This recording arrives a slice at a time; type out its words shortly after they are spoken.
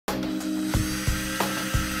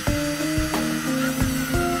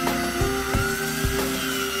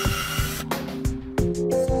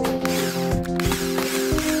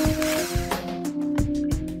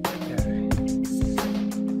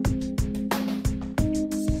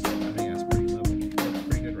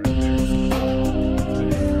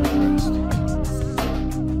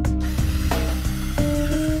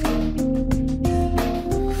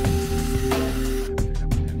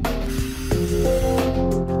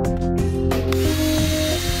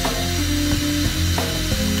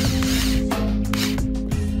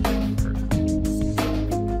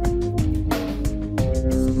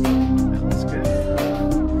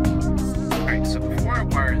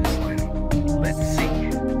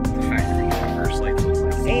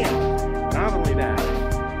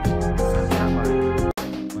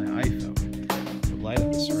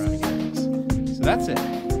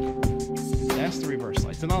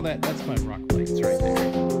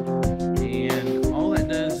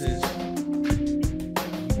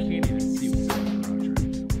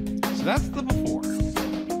So that's the before.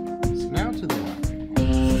 So now to the wiring.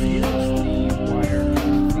 So here's the wire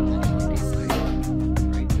from the LED light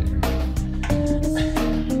right there.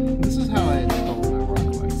 This is how I installed my rock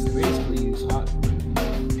lights. I basically used hot glue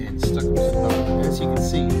and stuck them to the bottom. As you can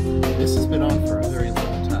see, this has been on for a very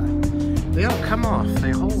long time. They don't come off. They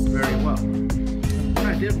hold very well. And what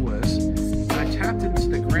I did was I tapped into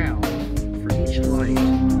the ground for each light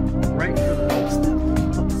right for the bolts that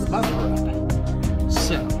hook the bumper up.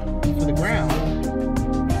 So for the ground,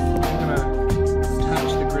 I'm gonna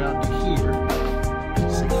attach the ground to here,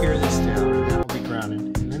 secure this down, and that'll be grounded.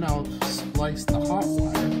 And then I'll splice the hot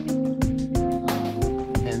wire,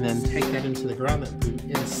 and then take that into the ground that boot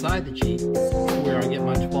inside the Jeep, where I get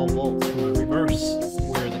my 12 volts from a reverse,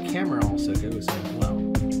 where the camera also goes in as well.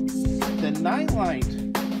 The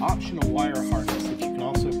Nilight optional wire harness that you can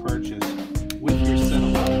also purchase with your set of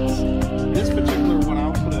lights. This particular one,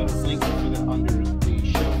 I'll put a link for that under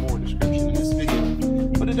the show more description in this video.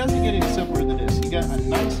 But it doesn't get any simpler than this. You got a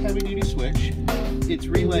nice heavy duty switch. It's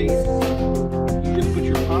relayed. You just put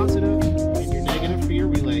your positive and your negative for your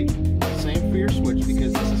relay. Same for your switch,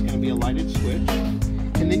 because this is going to be a lighted switch.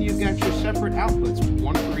 And then you've got your separate outputs,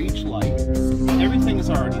 one for each light. Everything is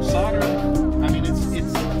already soldered. I mean, it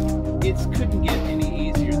couldn't get any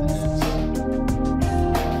easier than this.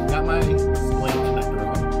 Got my link connector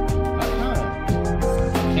on. I kind of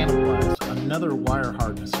cannibalized another wire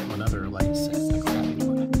harness from another light set, the crappy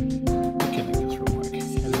one. Let me connect this real quick.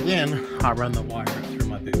 And then I'll run the wire through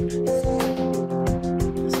my boot.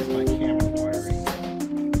 This is my camera wiring.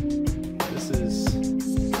 This is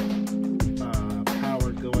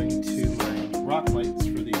power going to my rock lights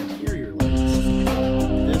for the interior lights.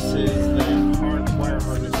 This is the wire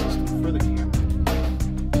harness system for the camera.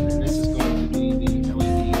 And this is going to be the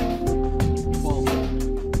LED 12 volt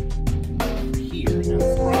here. Now the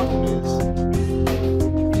problem is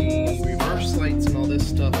the reverse lights and all this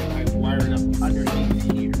stuff I wired up underneath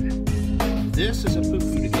here. This is a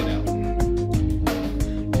poo-poo to get out.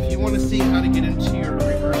 If you want to see how to get into your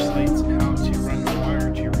reverse lights and how to run the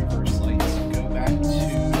wire to your reverse lights, go back to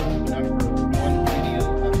number 1 video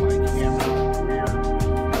of my camera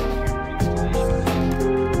installation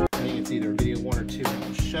video. I think it's either video 1 or 2.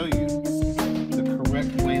 It'll show you the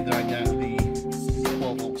correct way that I got the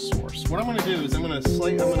 12 volt source. What I'm going to do is I'm going to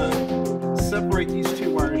separate these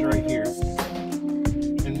two wires right here.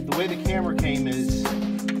 And the way the camera came is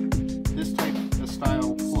this type of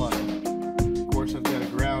style plug. Of course, I've got a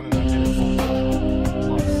ground and I've got a volt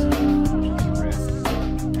plus, which is red.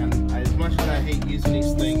 And as much as I hate using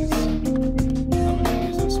these things, I'm going to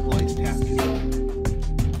use a splice tap cable.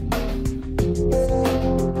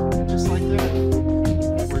 Just like that,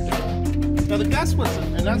 we're done. Now the guess was,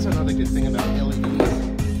 and that's another good thing about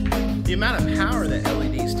LEDs, the amount of power that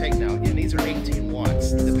LEDs take now. Again, these are 18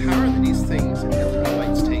 watts. The power that these things and LED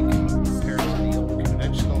lights take compared to the old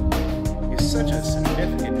conventional is such a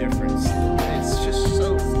significant difference. It's just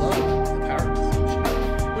so low, the power consumption,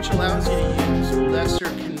 which allows you to use lesser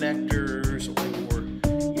connectors or,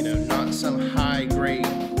 not some high grade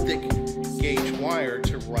thick gauge wire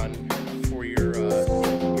to run